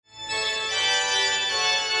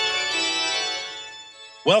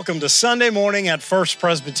Welcome to Sunday morning at First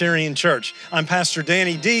Presbyterian Church. I'm Pastor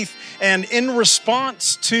Danny Deeth, and in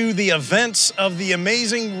response to the events of the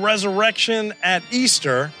amazing resurrection at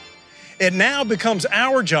Easter, it now becomes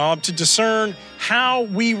our job to discern how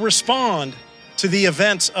we respond to the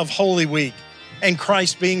events of Holy Week and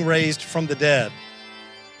Christ being raised from the dead.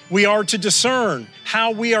 We are to discern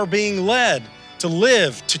how we are being led to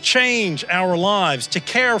live, to change our lives, to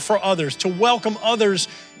care for others, to welcome others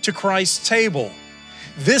to Christ's table.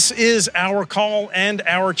 This is our call and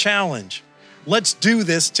our challenge. Let's do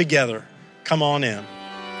this together. Come on in.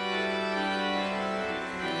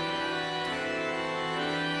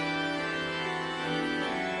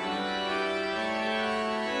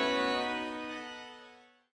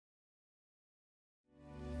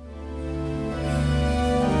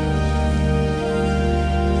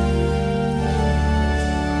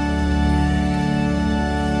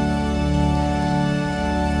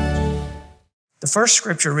 The first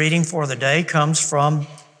scripture reading for the day comes from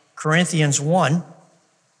Corinthians 1,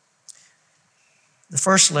 the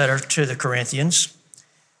first letter to the Corinthians,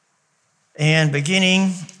 and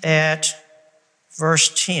beginning at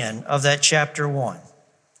verse 10 of that chapter 1.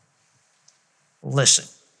 Listen.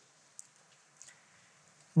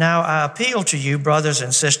 Now I appeal to you, brothers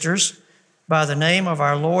and sisters, by the name of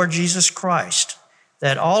our Lord Jesus Christ,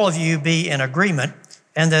 that all of you be in agreement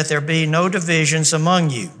and that there be no divisions among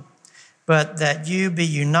you, but that you be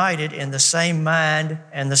united in the same mind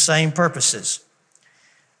and the same purposes.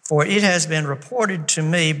 For it has been reported to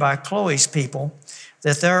me by Chloe's people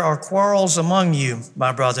that there are quarrels among you,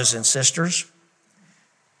 my brothers and sisters.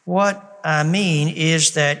 What I mean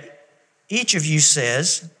is that each of you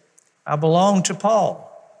says, I belong to Paul,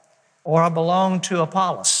 or I belong to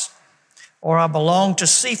Apollos, or I belong to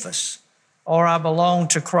Cephas, or I belong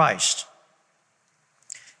to Christ.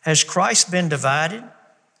 Has Christ been divided?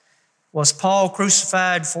 Was Paul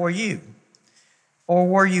crucified for you? Or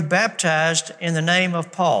were you baptized in the name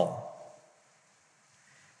of Paul?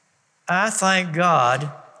 I thank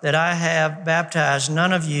God that I have baptized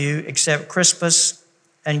none of you except Crispus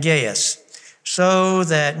and Gaius, so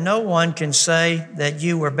that no one can say that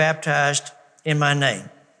you were baptized in my name.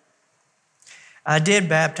 I did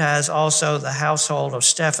baptize also the household of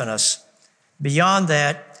Stephanas. Beyond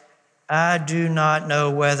that, I do not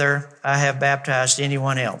know whether I have baptized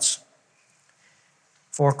anyone else.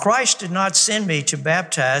 For Christ did not send me to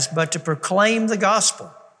baptize, but to proclaim the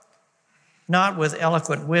gospel, not with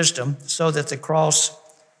eloquent wisdom, so that the cross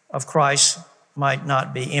of Christ might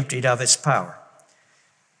not be emptied of its power.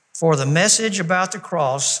 For the message about the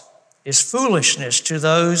cross is foolishness to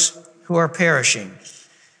those who are perishing,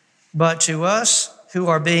 but to us who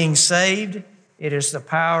are being saved, it is the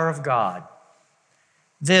power of God.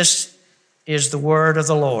 This is the word of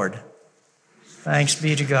the Lord. Thanks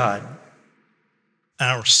be to God.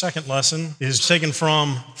 Our second lesson is taken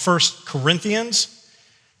from 1 Corinthians.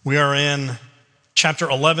 We are in chapter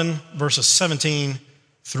 11, verses 17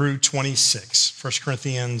 through 26. 1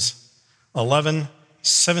 Corinthians 11,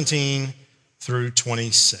 17 through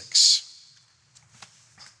 26.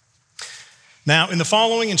 Now, in the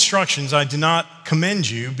following instructions, I do not commend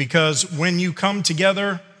you, because when you come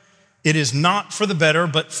together, it is not for the better,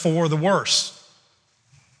 but for the worse.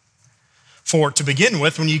 For to begin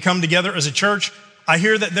with, when you come together as a church, I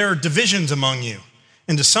hear that there are divisions among you,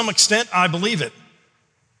 and to some extent I believe it.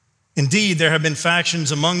 Indeed, there have been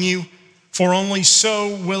factions among you, for only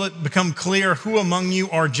so will it become clear who among you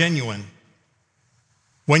are genuine.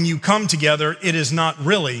 When you come together, it is not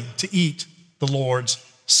really to eat the Lord's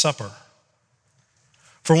Supper.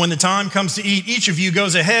 For when the time comes to eat, each of you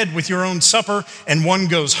goes ahead with your own supper, and one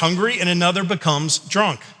goes hungry and another becomes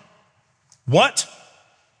drunk. What?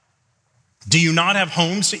 Do you not have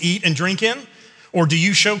homes to eat and drink in? Or do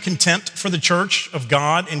you show contempt for the church of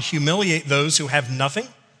God and humiliate those who have nothing?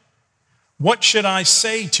 What should I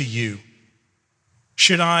say to you?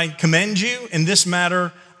 Should I commend you? In this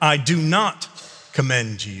matter, I do not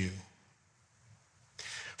commend you.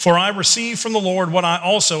 For I received from the Lord what I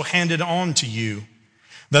also handed on to you,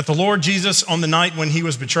 that the Lord Jesus, on the night when he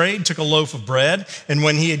was betrayed, took a loaf of bread, and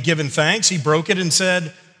when he had given thanks, he broke it and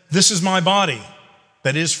said, "This is my body,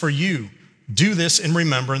 that is for you. Do this in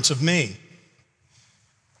remembrance of me."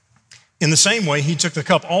 In the same way, he took the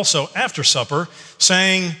cup also after supper,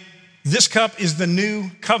 saying, "This cup is the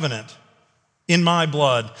new covenant in my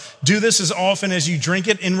blood. Do this as often as you drink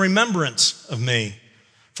it in remembrance of me.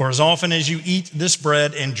 For as often as you eat this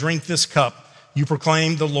bread and drink this cup, you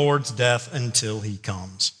proclaim the Lord's death until he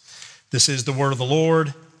comes." This is the word of the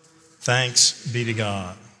Lord. Thanks be to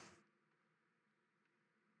God.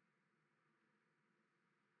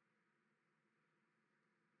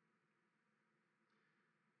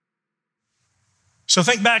 So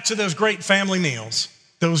think back to those great family meals,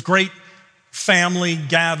 those great family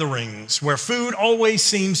gatherings where food always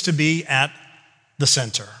seems to be at the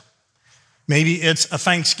center. Maybe it's a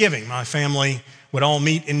Thanksgiving. My family would all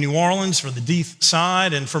meet in New Orleans for the Deeth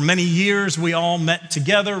side, and for many years we all met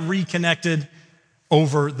together, reconnected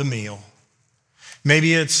over the meal.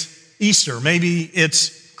 Maybe it's Easter, maybe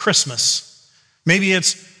it's Christmas, maybe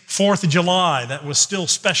it's 4th of July that was still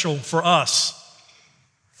special for us.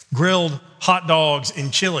 Grilled hot dogs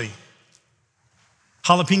and chili,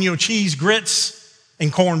 jalapeno cheese grits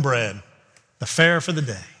and cornbread, the fare for the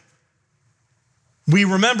day. We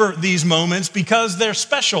remember these moments because they're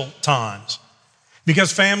special times,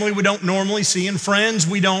 because family we don't normally see and friends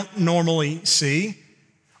we don't normally see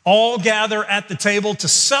all gather at the table to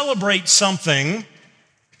celebrate something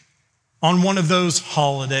on one of those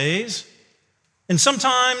holidays. And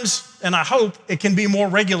sometimes, and I hope it can be more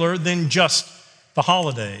regular than just the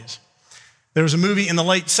holidays. There was a movie in the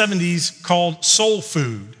late 70s called Soul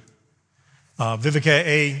Food. Vivica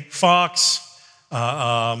A. Fox,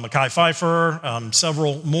 Mekhi Phifer,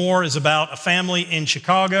 several more, is about a family in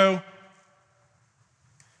Chicago.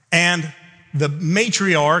 And the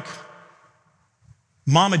matriarch,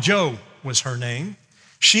 Mama Jo was her name.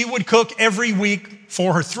 She would cook every week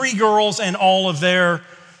for her 3 girls and all of their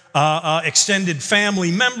extended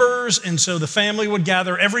family members. And so the family would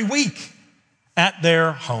gather every week at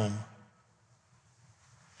their home.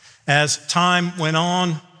 As time went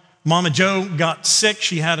on, Mama Jo got sick.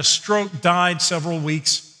 She had a stroke, died several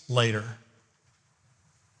weeks later.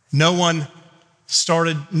 No one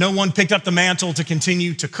picked up the mantle to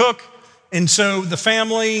continue to cook, and so the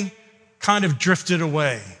family kind of drifted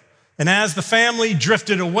away. And as the family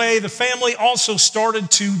drifted away, the family also started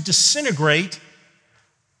to disintegrate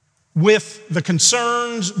with the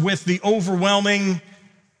concerns, with the overwhelming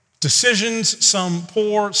decisions, some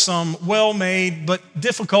poor, some well-made, but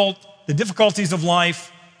difficult. The difficulties of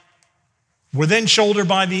life were then shouldered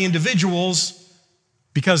by the individuals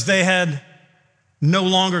because they had no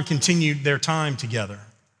longer continued their time together.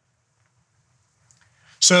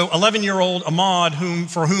 So 11-year-old Ahmad,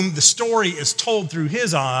 for whom the story is told through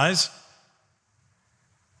his eyes,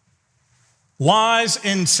 lies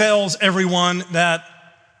and tells everyone that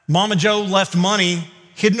Mama Jo left money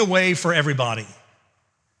hidden away for everybody.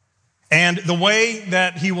 And the way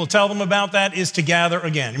that he will tell them about that is to gather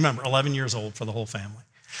again. Remember, 11 years old for the whole family.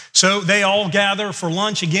 So they all gather for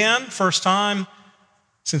lunch again, first time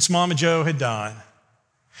since Mama Jo had died.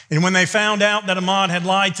 And when they found out that Ahmad had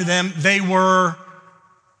lied to them, they were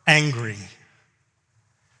angry.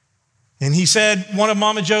 And he said one of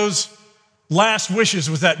Mama Jo's last wishes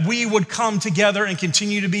was that we would come together and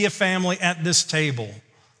continue to be a family at this table.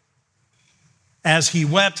 As he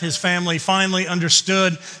wept, his family finally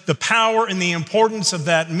understood the power and the importance of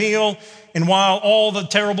that meal. And while all the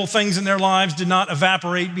terrible things in their lives did not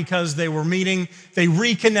evaporate because they were meeting, they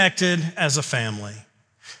reconnected as a family.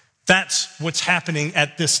 That's what's happening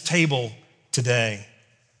at this table today.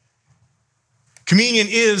 Communion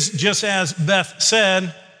is, just as Beth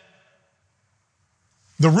said,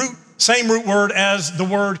 the same root word as the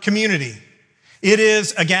word community. It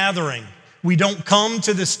is a gathering. We don't come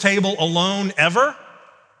to this table alone ever.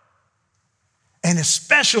 And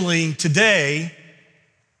especially today,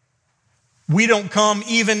 we don't come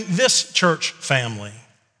even this church family.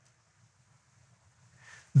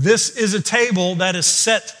 This is a table that is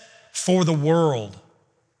set for the world.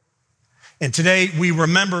 And today we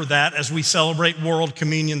remember that as we celebrate World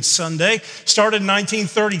Communion Sunday. Started in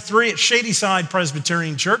 1933 at Shadyside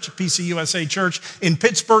Presbyterian Church, a PCUSA church in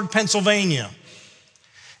Pittsburgh, Pennsylvania.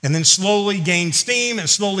 And then slowly gained steam and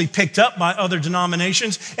slowly picked up by other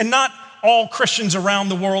denominations. And not all Christians around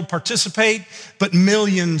the world participate, but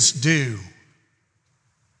millions do.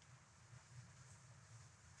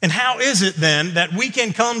 And how is it then that we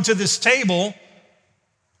can come to this table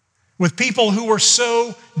with people who are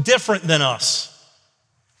so different than us,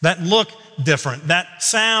 that look different, that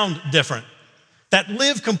sound different, that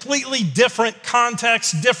live completely different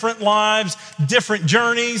contexts, different lives, different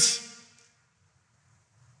journeys?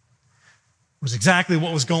 It was exactly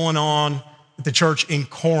what was going on at the church in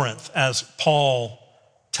Corinth, as Paul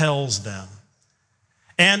tells them.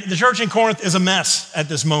 And the church in Corinth is a mess at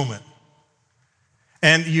this moment.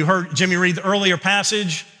 And you heard Jimmy read the earlier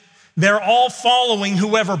passage. They're all following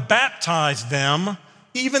whoever baptized them,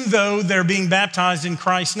 even though they're being baptized in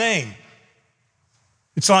Christ's name.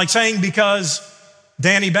 It's like saying because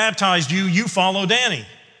Danny baptized you, you follow Danny.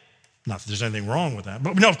 Not that there's anything wrong with that,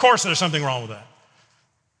 but no, of course there's something wrong with that.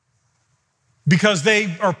 Because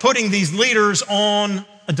they are putting these leaders on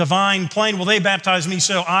a divine plane. Well, they baptized me,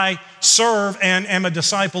 so I serve and am a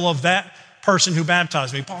disciple of that person who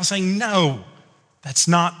baptized me. Paul's saying, no, that's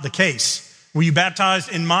not the case. Were you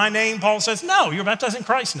baptized in my name? Paul says, no, you're baptized in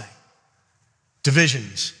Christ's name.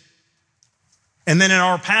 Divisions. And then in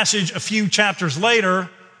our passage a few chapters later,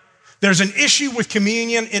 there's an issue with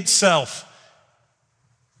communion itself.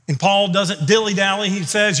 And Paul doesn't dilly-dally. He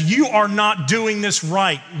says, you are not doing this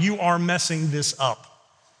right. You are messing this up.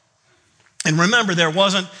 And remember, there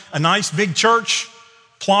wasn't a nice big church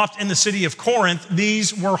plopped in the city of Corinth.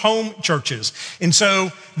 These were home churches. And so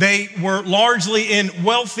they were largely in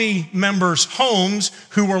wealthy members' homes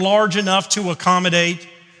who were large enough to accommodate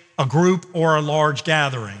a group or a large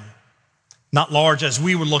gathering. Not large as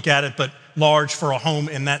we would look at it, but large for a home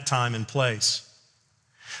in that time and place.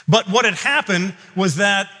 But what had happened was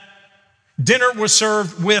that dinner was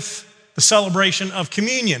served with the celebration of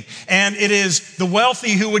communion. And it is the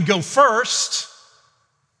wealthy who would go first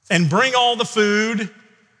and bring all the food,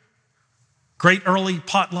 great early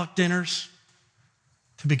potluck dinners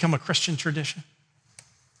to become a Christian tradition.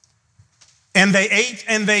 And they ate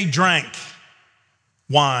and they drank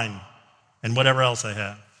wine and whatever else they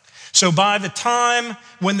had. So by the time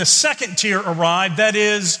when the second tier arrived, that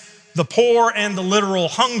is, the poor and the literal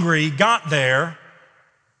hungry got there,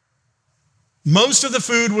 most of the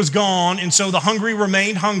food was gone, and so the hungry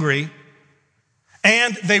remained hungry,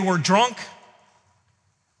 and they were drunk,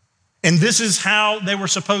 and this is how they were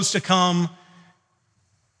supposed to come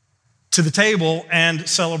to the table and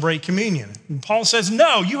celebrate communion. And Paul says,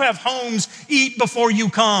 no, you have homes, eat before you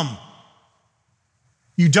come.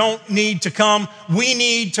 You don't need to come. We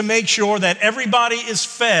need to make sure that everybody is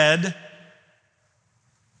fed,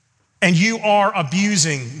 and you are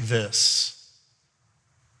abusing this.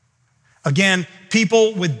 Again,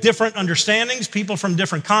 people with different understandings, people from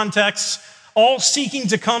different contexts, all seeking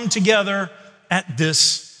to come together at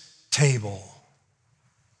this table.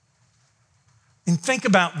 And think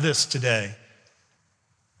about this today.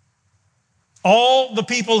 All the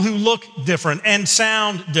people who look different and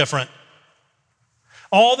sound different,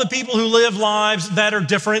 all the people who live lives that are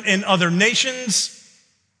different in other nations,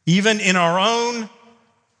 even in our own,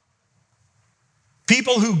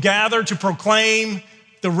 people who gather to proclaim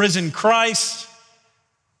the risen Christ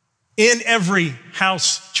in every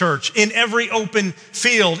house church, in every open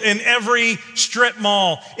field, in every strip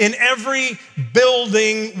mall, in every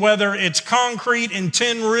building, whether it's concrete and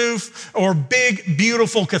tin roof or big,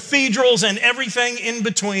 beautiful cathedrals and everything in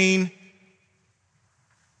between.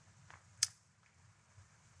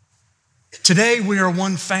 Today we are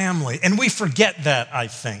one family, and we forget that, I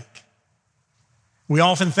think. We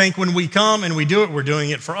often think when we come and we do it, we're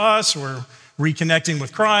doing it for us, we're reconnecting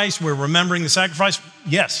with Christ, we're remembering the sacrifice.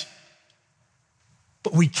 Yes.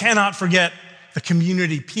 But we cannot forget the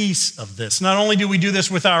community piece of this. Not only do we do this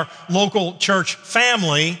with our local church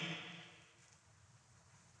family,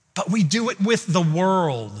 but we do it with the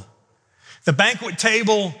world. The banquet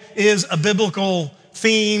table is a biblical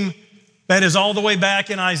theme that is all the way back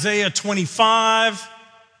in Isaiah 25,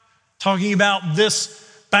 talking about this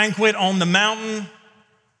banquet on the mountain,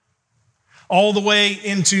 all the way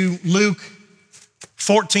into Luke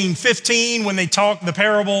 14:15, when they talk the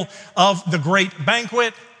parable of the great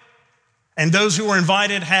banquet, and those who were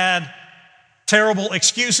invited had terrible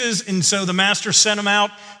excuses, and so the master sent them out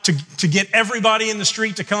to get everybody in the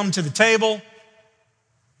street to come to the table.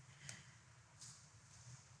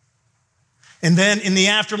 And then in the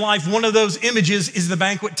afterlife, one of those images is the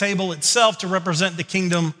banquet table itself to represent the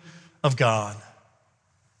kingdom of God.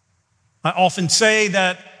 I often say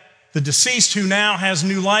that the deceased who now has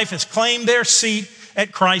new life has claimed their seat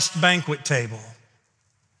at Christ's banquet table.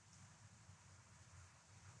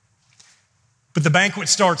 But the banquet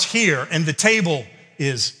starts here, and the table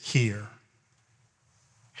is here.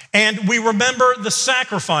 And we remember the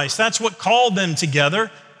sacrifice. That's what called them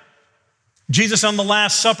together. Jesus on the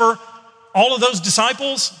Last Supper, all of those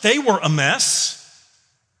disciples, they were a mess.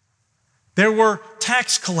 There were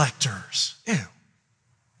tax collectors. Ew.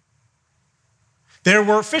 There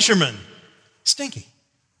were fishermen. Stinky.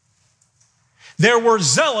 There were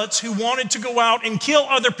zealots who wanted to go out and kill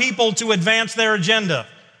other people to advance their agenda.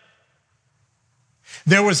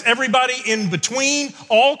 There was everybody in between,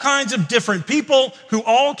 all kinds of different people who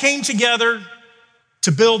all came together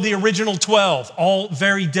to build the original 12, all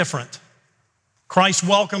very different. Christ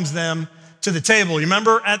welcomes them to the table. You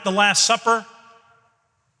remember at the Last Supper?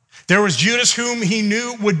 There was Judas, whom he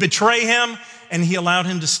knew would betray him, and he allowed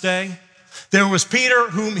him to stay. There was Peter,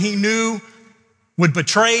 whom he knew would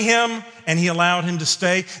betray him, and he allowed him to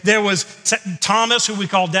stay. There was Thomas, who we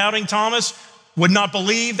call Doubting Thomas, would not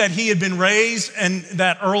believe that he had been raised, and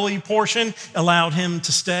that early portion allowed him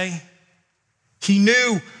to stay. He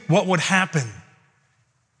knew what would happen.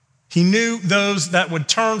 He knew those that would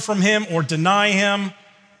turn from him or deny him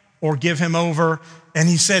or give him over. And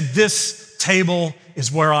he said, this table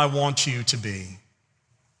is where I want you to be.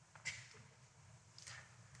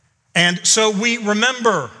 And so we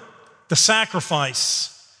remember the sacrifice.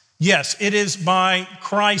 Yes, it is by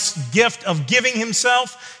Christ's gift of giving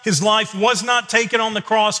himself. His life was not taken on the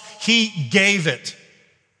cross. He gave it.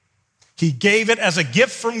 He gave it as a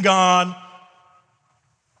gift from God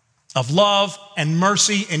of love and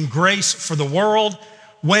mercy and grace for the world.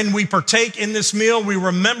 When we partake in this meal, we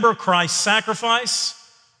remember Christ's sacrifice.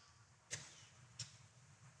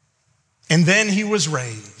 And then he was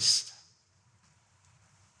raised.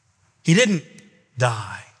 He didn't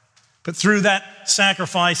die, but through that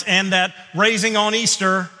sacrifice and that raising on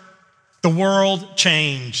Easter, the world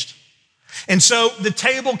changed. And so the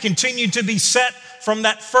table continued to be set from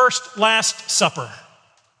that first Last Supper.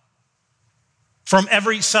 From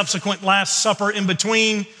every subsequent Last Supper in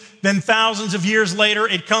between, then thousands of years later,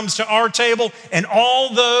 it comes to our table, and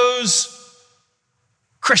all those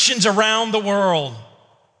Christians around the world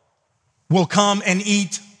will come and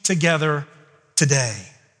eat together today.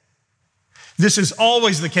 This is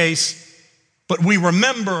always the case, but we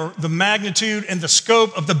remember the magnitude and the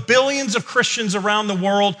scope of the billions of Christians around the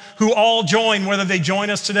world who all join, whether they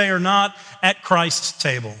join us today or not, at Christ's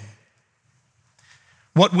table.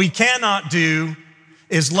 What we cannot do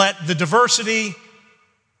is let the diversity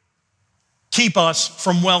keep us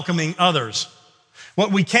from welcoming others.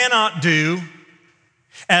 What we cannot do,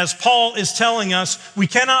 as Paul is telling us, we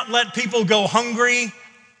cannot let people go hungry,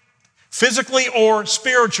 physically or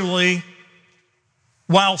spiritually,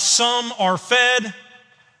 while some are fed,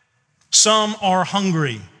 some are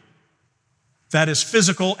hungry. That is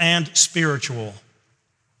physical and spiritual.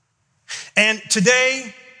 And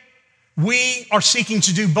today, we are seeking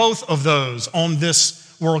to do both of those on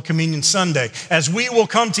this World Communion Sunday, as we will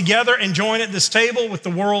come together and join at this table with the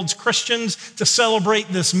world's Christians to celebrate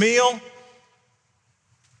this meal.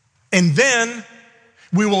 And then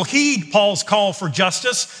we will heed Paul's call for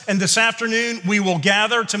justice, and this afternoon we will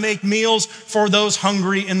gather to make meals for those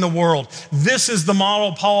hungry in the world. This is the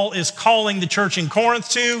model Paul is calling the church in Corinth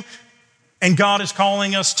to, and God is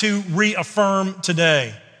calling us to reaffirm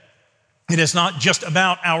today. It is not just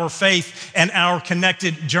about our faith and our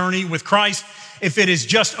connected journey with Christ. If it is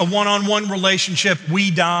just a one-on-one relationship,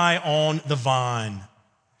 we die on the vine.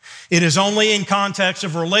 It is only in context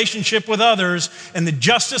of relationship with others and the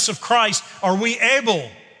justice of Christ are we able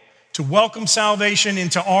to welcome salvation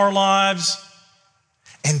into our lives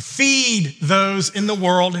and feed those in the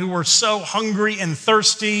world who are so hungry and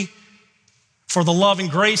thirsty for the love and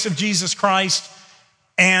grace of Jesus Christ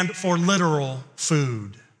and for literal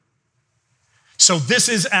food. So this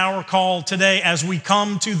is our call today as we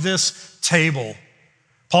come to this table.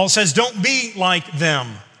 Paul says, don't be like them.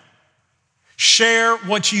 Share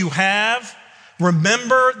what you have.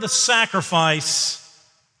 Remember the sacrifice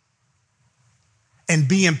and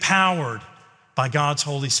be empowered by God's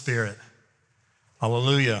Holy Spirit.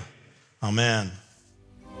 Hallelujah. Amen.